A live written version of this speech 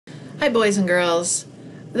Hi, boys and girls.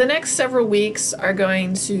 The next several weeks are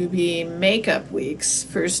going to be makeup weeks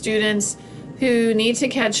for students who need to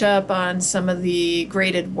catch up on some of the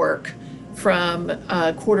graded work from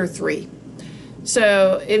quarter three.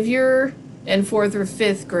 So if you're in fourth or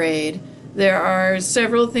fifth grade, there are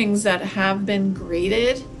several things that have been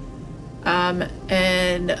graded,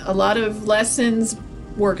 and a lot of lessons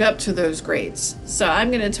work up to those grades. So I'm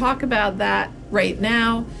going to talk about that right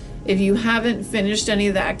now. If you haven't finished any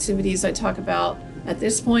of the activities I talk about at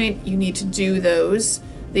this point, you need to do those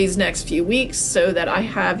these next few weeks so that I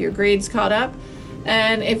have your grades caught up.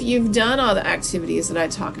 And if you've done all the activities that I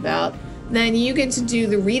talk about, then you get to do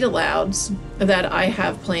the read alouds that I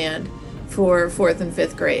have planned for fourth and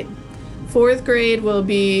fifth grade. Fourth grade will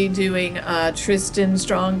be doing Tristan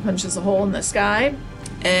Strong Punches a Hole in the Sky,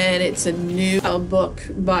 and it's a new book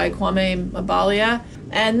by Kwame Mabalia.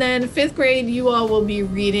 And then fifth grade, you all will be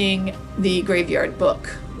reading The Graveyard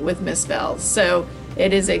Book with Miss Bell. So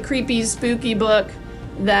it is a creepy, spooky book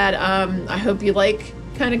that I hope you like,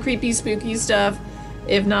 kind of creepy, spooky stuff.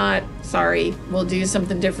 If not, sorry, we'll do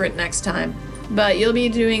something different next time. But you'll be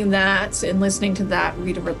doing that and listening to that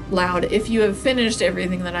read aloud if you have finished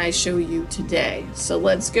everything that I show you today. So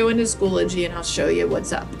let's go into Schoology and I'll show you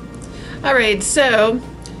what's up. All right, so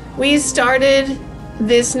we started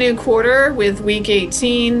this new quarter with week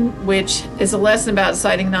 18, which is a lesson about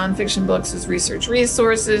citing nonfiction books as research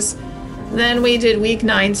resources. Then we did week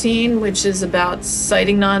 19, which is about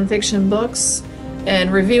citing nonfiction books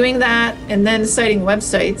and reviewing that, and then citing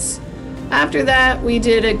websites. After that, we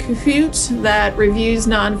did a Kahoot that reviews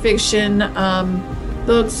nonfiction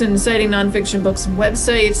books and citing nonfiction books and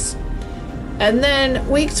websites. And then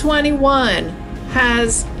week 21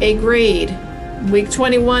 has a grade. Week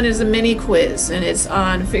 21 is a mini quiz, and it's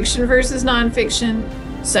on fiction versus nonfiction,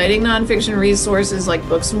 citing nonfiction resources like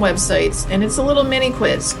books and websites, and it's a little mini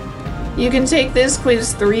quiz. You can take this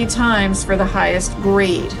quiz 3 times for the highest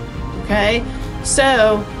grade, okay?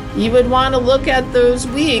 So you would want to look at those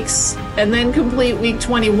weeks and then complete week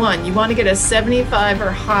 21. You want to get a 75 or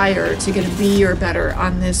higher to get a B or better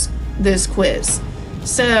on this quiz.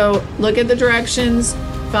 So look at the directions,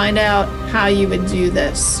 find out how you would do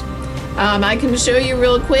this. I can show you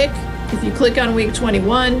real quick. If you click on week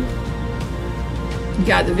 21, you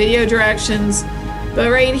got the video directions,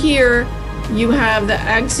 but right here you have the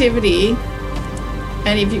activity,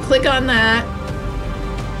 and if you click on that,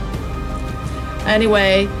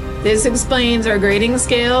 anyway, this explains our grading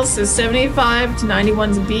scales. So 75 to 91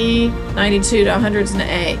 is a B, 92 to 100 is an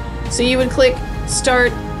A. So you would click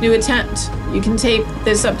Start New Attempt. You can tape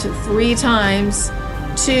this up to 3 times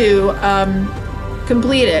to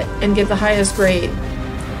complete it and get the highest grade.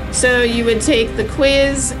 So you would take the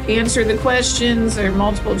quiz, answer the questions or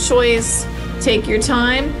multiple choice, take your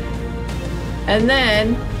time, and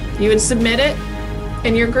then you would submit it,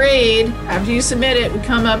 and your grade after you submit it would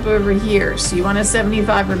come up over here. So you want a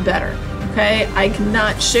 75 or better. Okay, I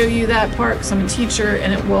cannot show you that part because I'm a teacher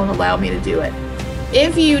and it won't allow me to do it.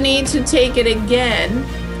 If you need to take it again,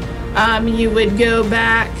 you would go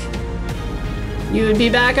back, you would be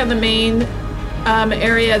back on the main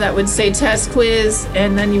area that would say test quiz,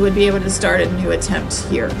 and then you would be able to start a new attempt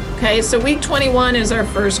here. Okay, so week 21 is our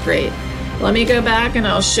first grade. Let me go back and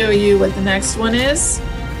I'll show you what the next one is.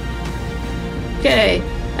 Okay,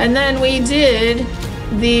 and then we did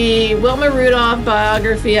the Wilma Rudolph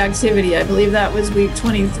biography activity. I believe that was week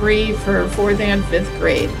 23 for 4th and 5th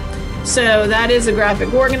grade. So that is a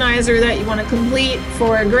graphic organizer that you want to complete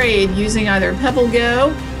for a grade using either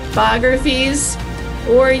PebbleGo, biographies,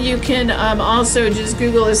 or you can also just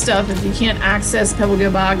Google this stuff if you can't access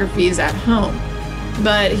PebbleGo biographies at home.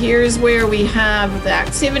 But here's where we have the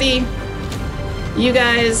activity. You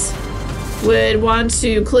guys would want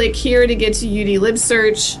to click here to get to UD Lib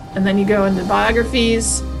Search, and then you go into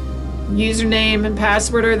biographies, username and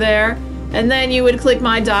password are there, and then you would click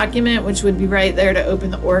My Document, which would be right there to open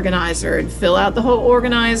the organizer and fill out the whole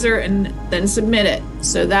organizer and then submit it.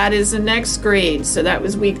 So that is the next grade. So that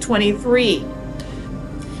was week 23.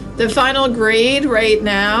 The final grade right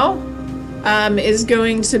now is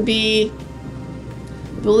going to be,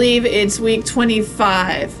 I believe it's week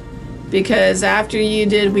 25, because after you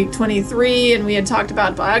did week 23 and we had talked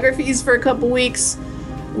about biographies for a couple weeks,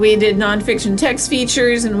 we did nonfiction text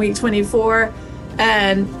features in week 24,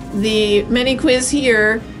 and the mini quiz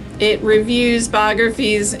here, it reviews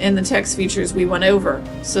biographies and the text features we went over.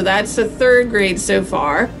 So that's the 3rd grade so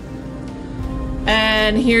far.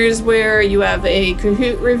 And here's where you have a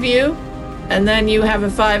Kahoot review, and then you have a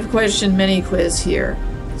 5-question mini quiz here.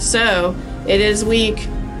 So it is week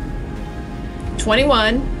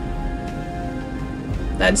 21.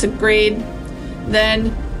 That's a grade.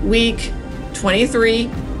 Then week 23,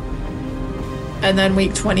 and then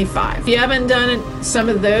week 25. If you haven't done some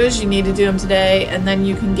of those, you need to do them today, and then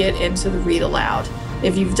you can get into the read aloud.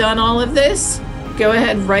 If you've done all of this, go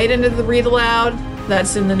ahead right into the read aloud.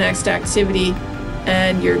 That's in the next activity,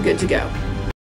 and you're good to go.